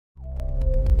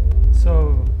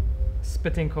So,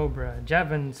 Spitting Cobra,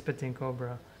 Javan Spitting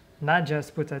Cobra, Naja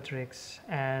sputatrix,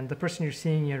 and the person you're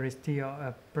seeing here is Theo,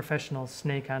 a professional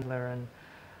snake handler, and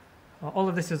all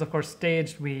of this is of course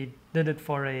staged. We did it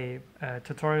for a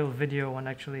tutorial video on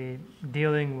actually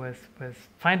dealing with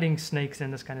finding snakes in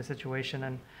this kind of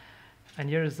situation, and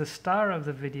here is the star of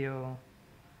the video,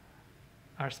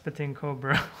 our Spitting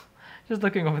Cobra, just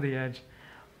looking over the edge.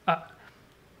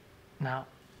 Now,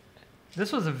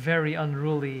 this was a very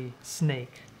unruly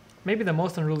snake. Maybe the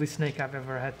most unruly snake I've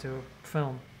ever had to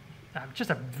film. Just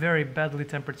a very badly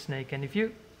tempered snake. And if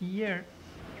you hear...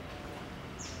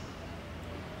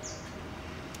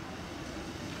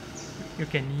 you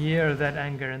can hear that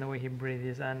anger in the way he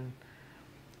breathes. And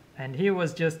he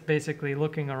was just basically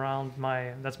looking around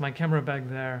my... that's my camera back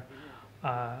there.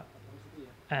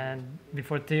 And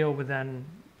before Theo would then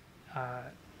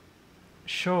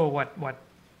show what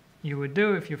you would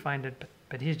do if you find it,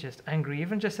 but he's just angry,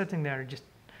 even just sitting there, just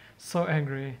so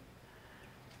angry.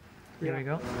 Here we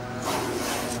go.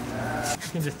 You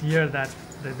can just hear that,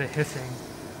 the hissing.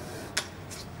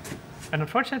 And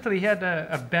unfortunately he had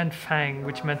a bent fang,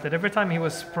 which meant that every time he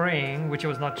was spraying, which he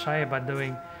was not shy about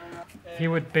doing, he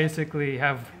would basically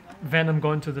have venom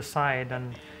going to the side,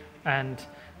 and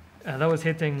that was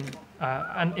hitting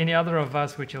any other of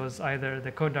us, which was either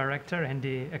the co-director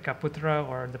Hindi Ekaputra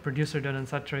or the producer Danan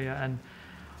Satraya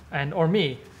and or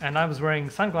me, and I was wearing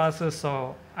sunglasses,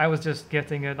 so I was just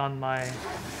getting it on my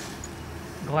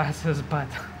glasses, but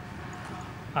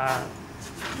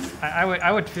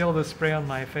I would feel the spray on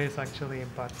my face actually,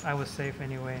 but I was safe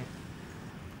anyway.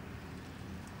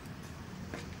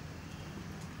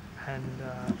 And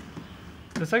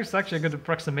this is actually a good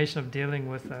approximation of dealing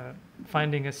with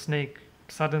finding a snake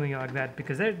suddenly like that,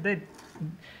 because they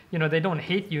you know, they don't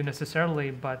hate you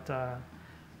necessarily, but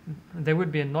they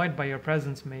would be annoyed by your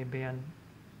presence maybe. And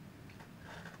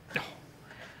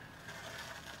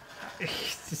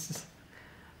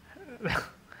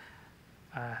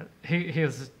he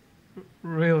is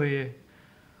really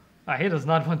he does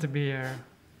not want to be here,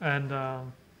 and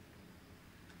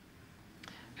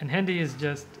Hindi is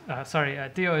just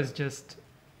Theo is just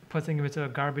putting him into a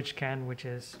garbage can, which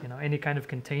is, you know, any kind of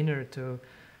container to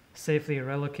safely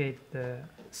relocate the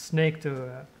snake to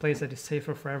a place that is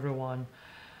safer for everyone.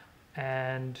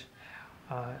 And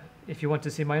if you want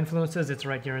to see my influences, it's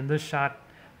right here in this shot.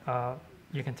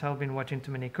 You can tell I've been watching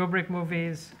too many Kubrick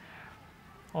movies,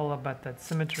 all about that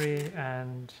symmetry.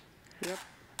 And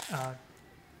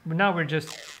now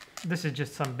this is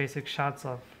just some basic shots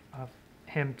of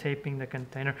him taping the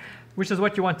container, which is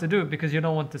what you want to do, because you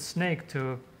don't want the snake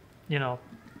to, you know,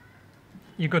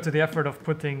 you go to the effort of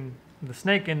putting the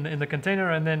snake in the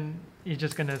container and then he's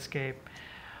just going to escape.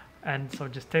 And so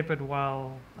just tape it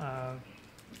while,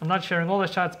 I'm not sharing all the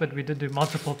shots, but we did do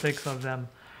multiple takes of them.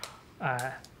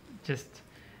 Just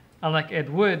unlike Ed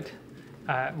Wood,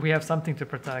 we have something to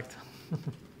protect.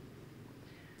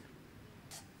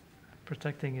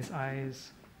 Protecting his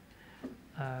eyes.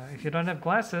 If you don't have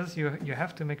glasses, you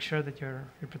have to make sure that you're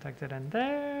protected. And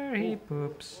there he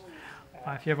poops.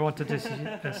 If you ever wanted to see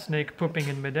a snake pooping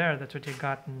in midair, that's what you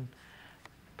got, and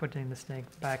putting the snake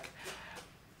back.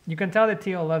 You can tell that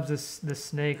Theo loves this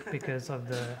snake because of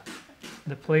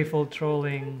the playful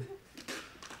trolling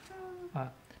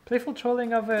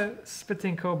of a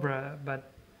Spitting Cobra,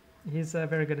 but he's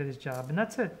very good at his job. And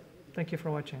that's it. Thank you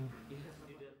for watching.